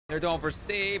They're going for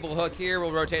save. We'll hook here.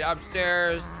 We'll rotate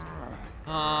upstairs.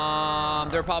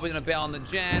 They're probably gonna bail on the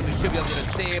gen. We should be able to get a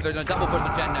save. They're gonna double push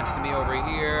the gen next to me over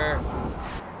here.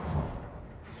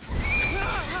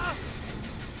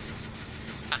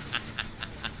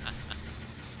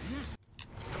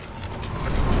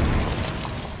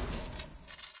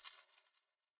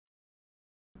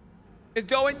 It's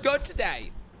going good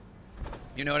today.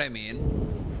 You know what I mean?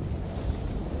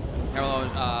 Malone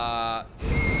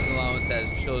says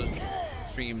chill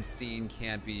stream scene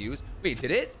can't be used. Wait,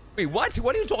 did it? Wait, what?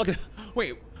 What are you talking?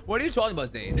 Wait, what are you talking about,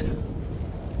 Zane?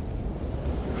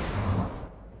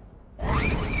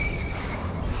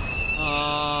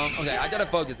 Okay, I gotta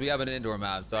focus. We have an indoor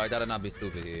map, so I gotta not be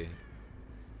stupid here.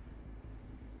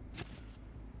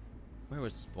 Where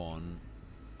was spawn?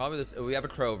 Probably this. We have a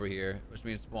crow over here, which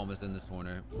means spawn was in this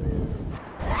corner. All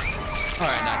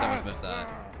right, nice. I almost missed that.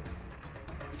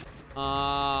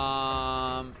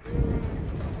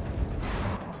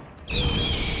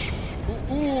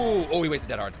 Ooh. Oh, he wasted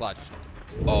that hard clutch.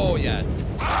 Oh yes.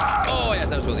 Oh yes,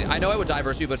 that was really. I know I would die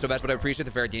versus you, but so best. But I appreciate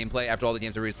the fair gameplay. After all the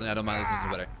games are recently, I don't mind listening to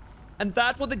better. And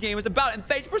that's what the game is about. And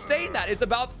thank you for saying that. It's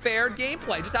about fair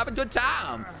gameplay. Just have a good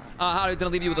time. How are you gonna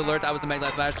leave you with alert? That was the Meg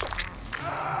last match.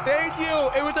 Thank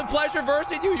you. It was a pleasure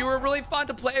versing you. You were really fun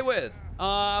to play with.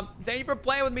 Thank you for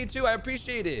playing with me too. I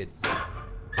appreciate it.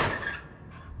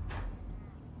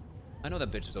 I know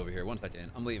that bitch is over here. 1 second.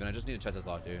 I'm leaving. I just need to check this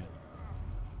lock here.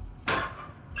 All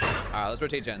right, let's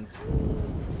rotate gens.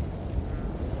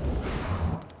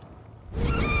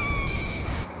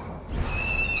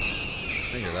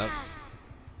 I hear that.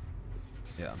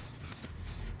 Yeah.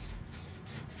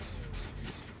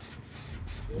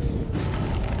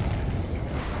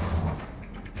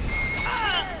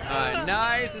 All right,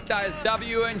 nice. This guy is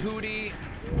W and Hootie.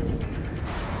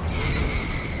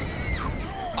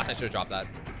 Oh, I should have dropped that.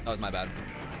 That was my bad.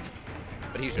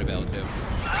 But he should have been able to.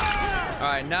 All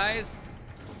right, nice.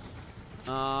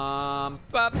 Oh my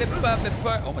god,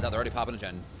 they're already popping a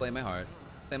gen. Slay my heart.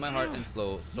 Slay my heart and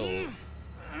slow soul.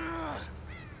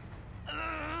 I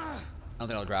don't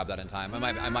think I'll grab that in time.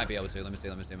 I might be able to. Let me see.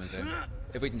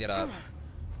 If we can get up.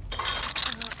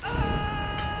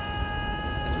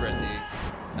 It's risky.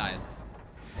 Nice.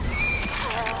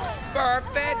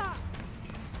 Perfect.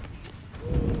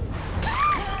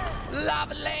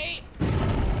 Lovely.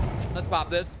 Let's pop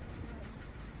this.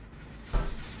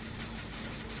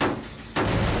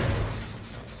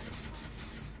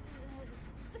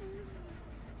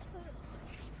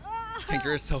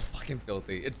 Tinker is so fucking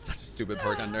filthy. It's such a stupid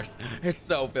perk on nurse. It's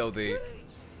so filthy.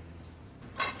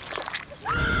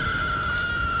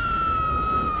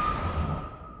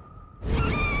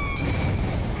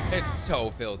 It's so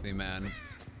filthy, man.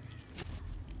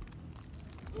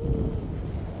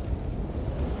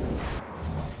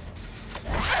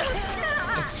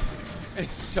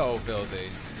 It's so filthy.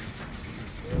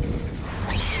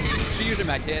 Should use your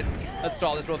med kit. Let's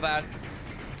stall this real fast.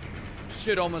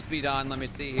 Should almost be done. Let me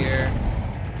see here.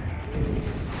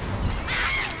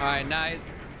 All right,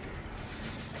 nice.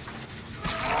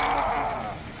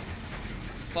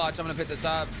 Clutch, I'm gonna pick this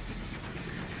up.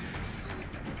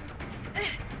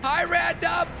 Hi,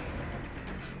 random.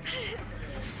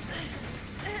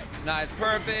 Nice,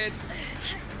 perfect.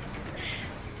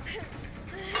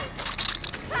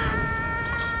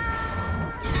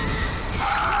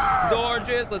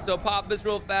 Gorgeous. Let's go pop this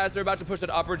real fast. They're about to push that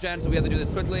upper gen, so we have to do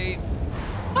this quickly.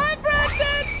 Hi,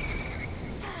 Francis.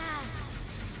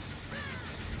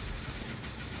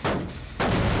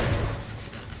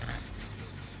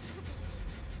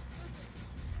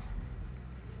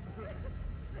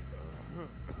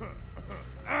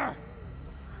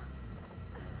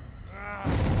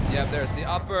 Yep, there's the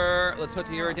upper. Let's hook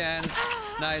here again.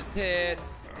 Nice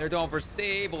hits. They're going for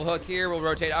save. We'll hook here. We'll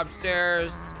rotate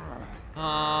upstairs.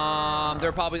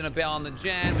 They're probably gonna bail on the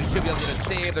gen. We should be able to get a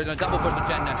save. They're gonna double push the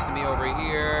gen next to me over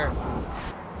here.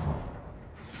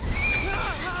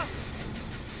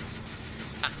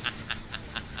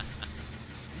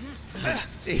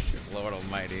 Jesus Lord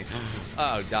Almighty.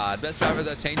 Oh God. Best driver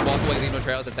that change walk away, leave no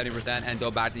trails at 70% and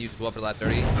go back to use 12 for the last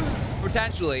 30.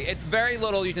 Potentially, it's very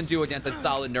little you can do against a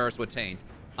solid nurse with taint.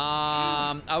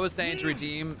 I was saying to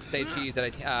redeem say cheese that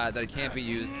it can't be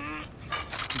used in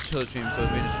chill stream, so I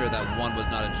was making sure that one was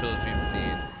not a chill stream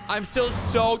scene. I'm still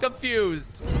so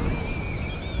confused.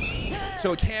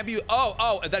 So it can't be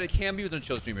that it can be used in a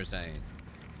chill stream, you're saying.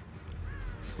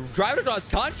 Driving across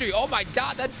country. Oh my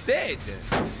God, that's sick.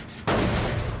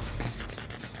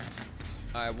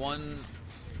 All right, one.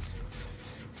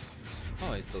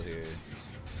 Oh, he's still here.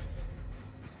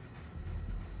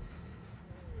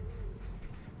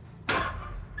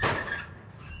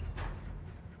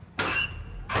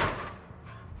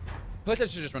 feel like I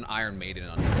should just run Iron Maiden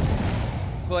on this.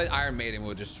 I feel like Iron Maiden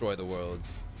will destroy the world.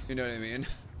 You know what I mean?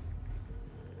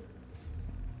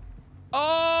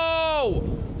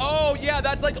 Oh! Oh, yeah,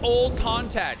 that's like old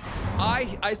context.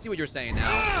 I see what you're saying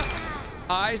now.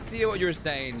 I see what you're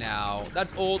saying now.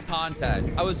 That's old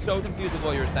context. I was so confused with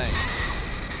what you were saying.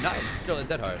 Nice. Still, it's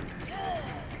dead hard.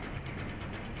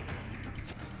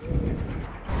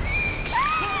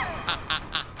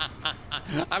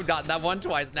 I've gotten that one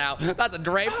twice now. That's a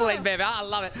great play, baby. I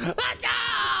love it. Let's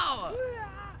go!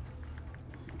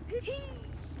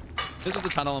 This is the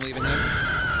tunnel I'm leaving him.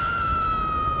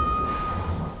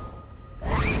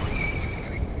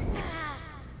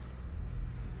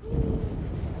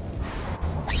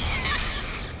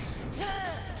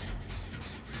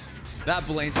 That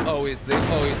blink they always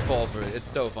fall for it. It's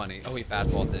so funny. Oh, he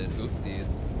fast vaulted.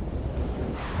 Oopsies.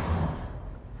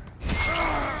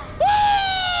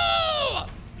 Woo!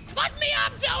 Fuck me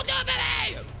up, Jojo,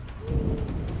 baby!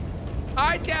 All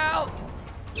right, Cal.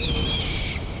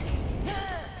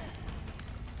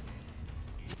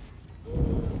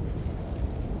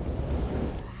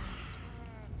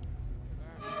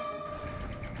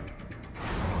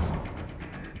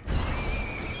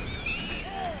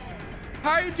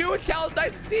 How are you doing, Cal? It's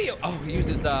nice to see you. Oh, he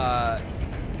uses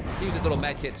little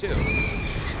med kit too.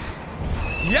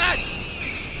 Yes!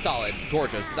 Solid,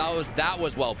 gorgeous. That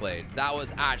was well played. That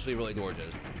was actually really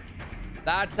gorgeous.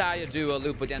 That's how you do a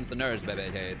loop against the nerds, baby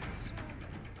kids.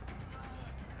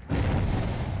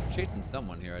 I'm chasing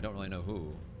someone here. I don't really know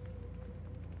who.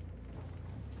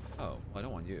 Oh, well, I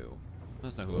don't want you.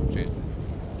 That's not who I'm chasing.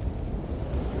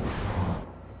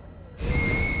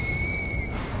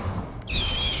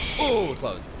 Ooh,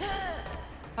 close.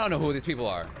 I don't know who these people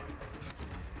are.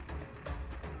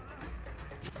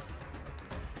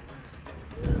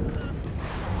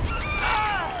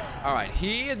 All right,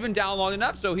 he has been down long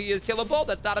enough, so he is killable.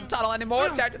 That's not a tunnel anymore,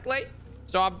 technically.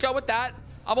 So I'm good with that.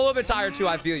 I'm a little bit tired too.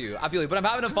 I feel you, but I'm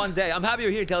having a fun day. I'm happy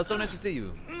you're here, Kel. It's so nice to see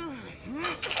you.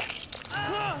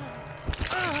 All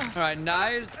right,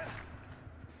 nice.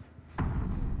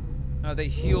 They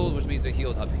healed, which means they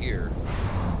healed up here.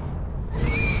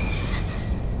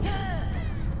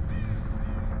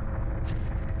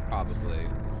 Probably.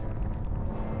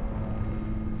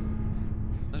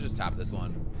 Let's just tap this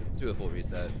one. Let's do a full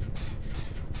reset.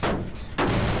 All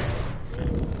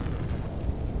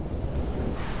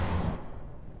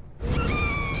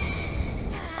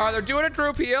right, they're doing a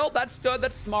group heal. That's good.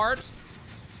 That's smart.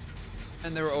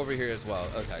 And they were over here as well.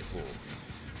 Okay, cool.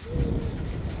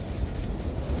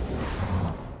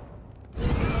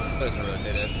 Those are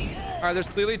rotated. All right, there's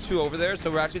clearly two over there, so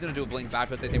we're actually going to do a blink back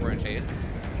because they think we're in chase.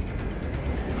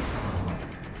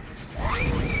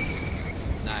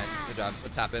 Nice. Good job.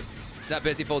 Let's tap it. That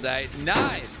busy full day.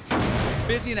 Nice.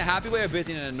 Busy in a happy way or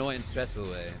busy in an annoying, stressful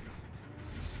way?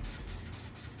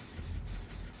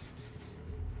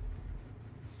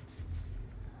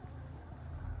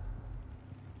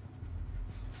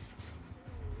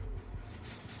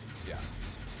 Yeah.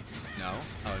 No?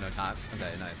 Oh, no time?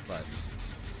 Okay, nice. Clutch.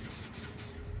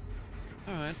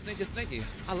 All right, sneaky, sneaky.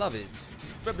 I love it.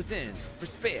 Represent.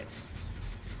 Respect.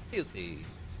 Filthy.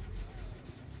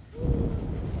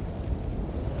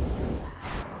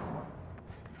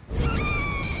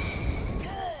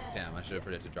 Damn, I should have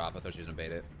predicted drop. I thought she was gonna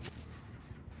bait it.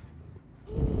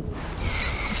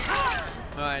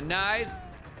 All right, nice.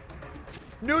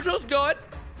 Neutral's good.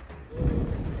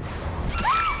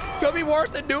 Could be worse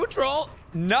than neutral.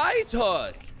 Nice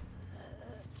hook.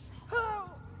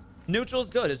 Neutral's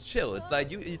good. It's chill. It's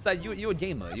like you a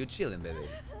gamer. You chilling, baby.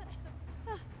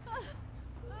 Oh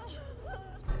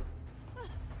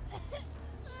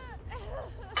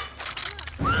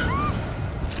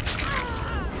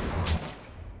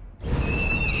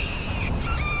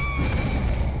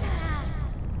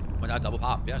my god, double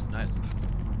pop. Yes, nice.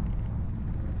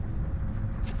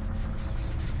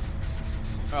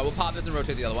 All right, we'll pop this and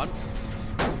rotate the other one.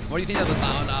 What do you think of the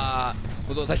clown?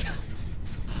 Who looks like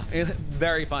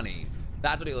very funny.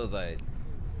 That's what he looks like.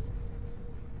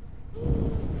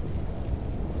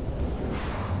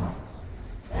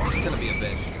 He's gonna be a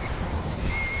bitch.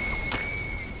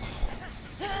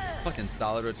 Oh, fucking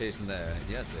solid rotation there.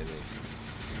 Yes, baby.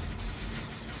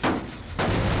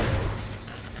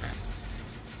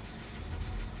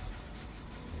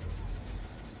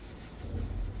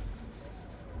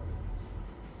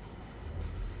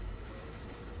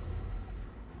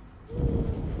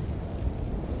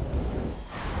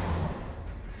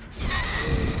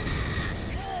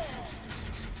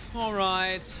 All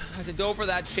right, I can go for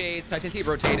that chase. I can keep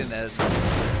rotating this.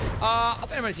 I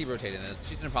think I'm gonna keep rotating this.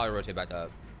 She's gonna probably rotate back up.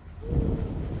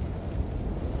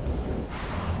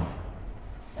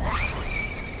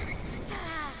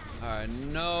 Alright,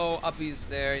 no uppies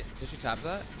there. Did she tap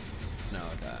that? No,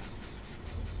 okay.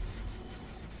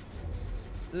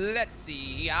 Let's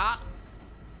see. Yeah.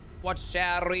 What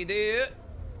shall we do?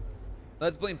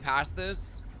 Let's blink past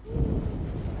this.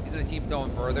 He's gonna keep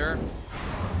going further.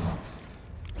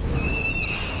 I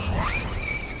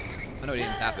know he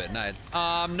didn't tap it. Nice.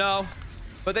 No.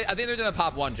 But I think they're gonna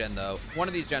pop one gen though. One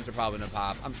of these gens are probably gonna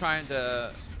pop. I'm trying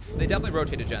to. They definitely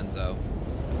rotated gens though.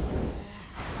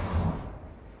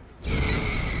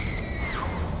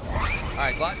 All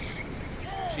right, clutch.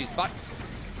 She's fucked.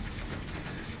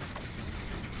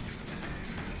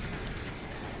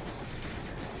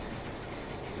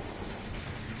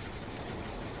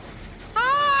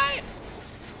 Hi.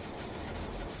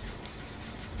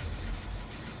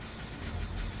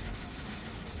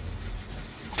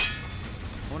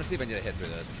 I want to see if I can get a hit through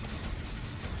this.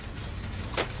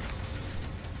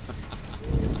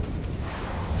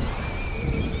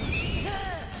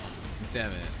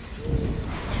 Damn it.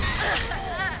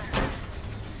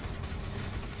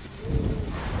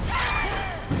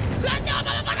 Let's go,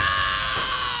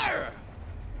 motherfucker!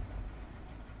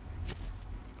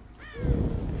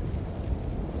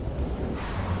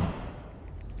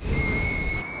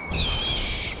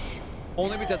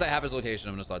 Only because I have his location,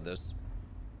 I'm gonna slide this.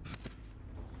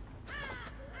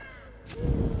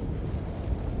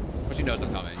 But she knows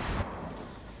I'm coming.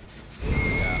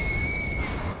 Yeah.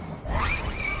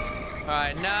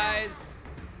 Alright, nice.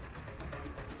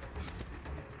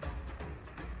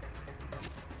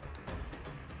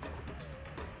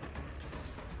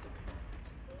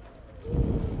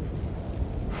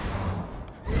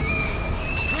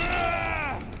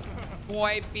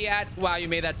 Boy, Fiat. Wow, you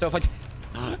made that so fun.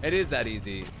 It is that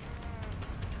easy.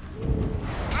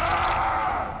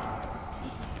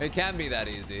 It can be that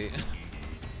easy.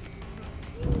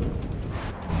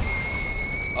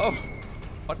 Oh,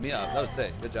 fuck me up. That was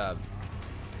sick. Good job.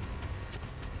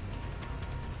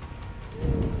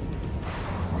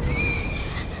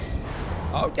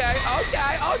 Okay,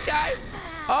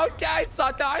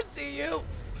 sucker, I see you.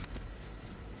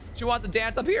 She wants to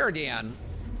dance up here again.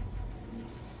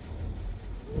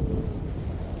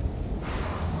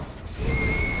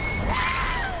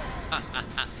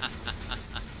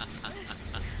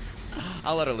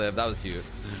 I'll let her live. That was cute.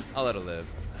 I'll let her live.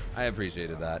 I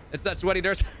appreciated that. It's that sweaty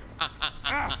nurse.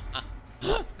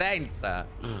 Thanks. I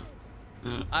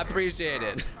appreciate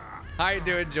it. How you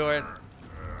doing, Jordan?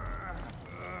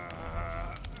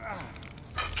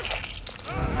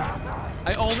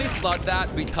 I only slugged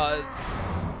that because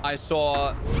I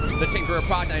saw the Tinkerer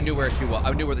proc and I knew where she was.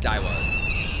 I knew where the guy was.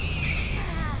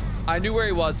 I knew where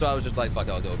he was, so I was just like, fuck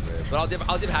it, I'll go for it. But I'll give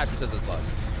hash because of the slug.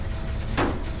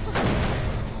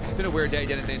 It's been a weird day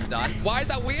getting things done. Why is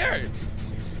that weird?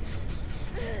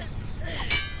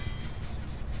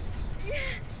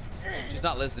 She's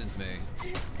not listening to me.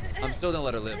 I'm still gonna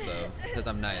let her live though, because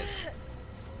I'm nice.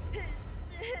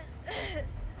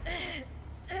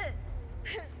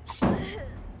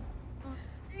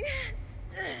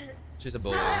 She's a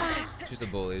bully. She's a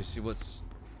bully. She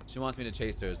wants me to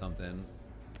chase her or something.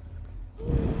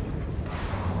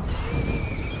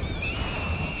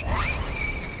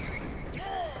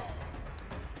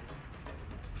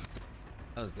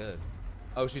 That was good.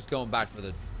 Oh, she's going back for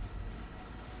the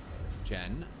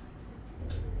gen.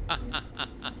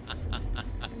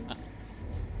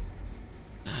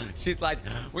 She's like,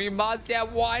 we must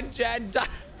get one gen done.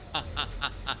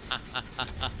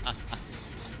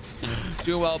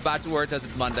 Doing well, back to work because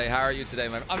it's Monday. How are you today,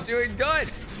 man? I'm doing good.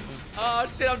 Oh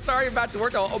shit, I'm sorry you're back to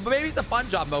work. Oh, but maybe it's a fun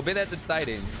job, Mo. Maybe that's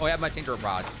exciting. Oh, I have my Tinkerer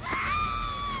prod.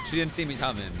 She didn't see me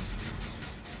coming.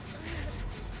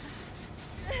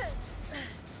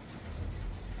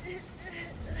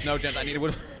 No, Jen, I need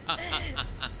to.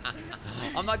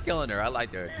 I'm not killing her. I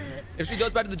like her. If she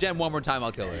goes back to the gen one more time,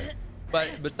 I'll kill her.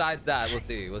 But besides that, we'll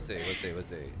see. We'll see. We'll see. We'll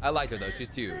see. I like her though. She's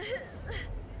cute.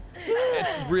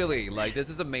 It's really like this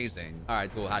is amazing. All right,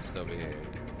 cool. Hatch is over here.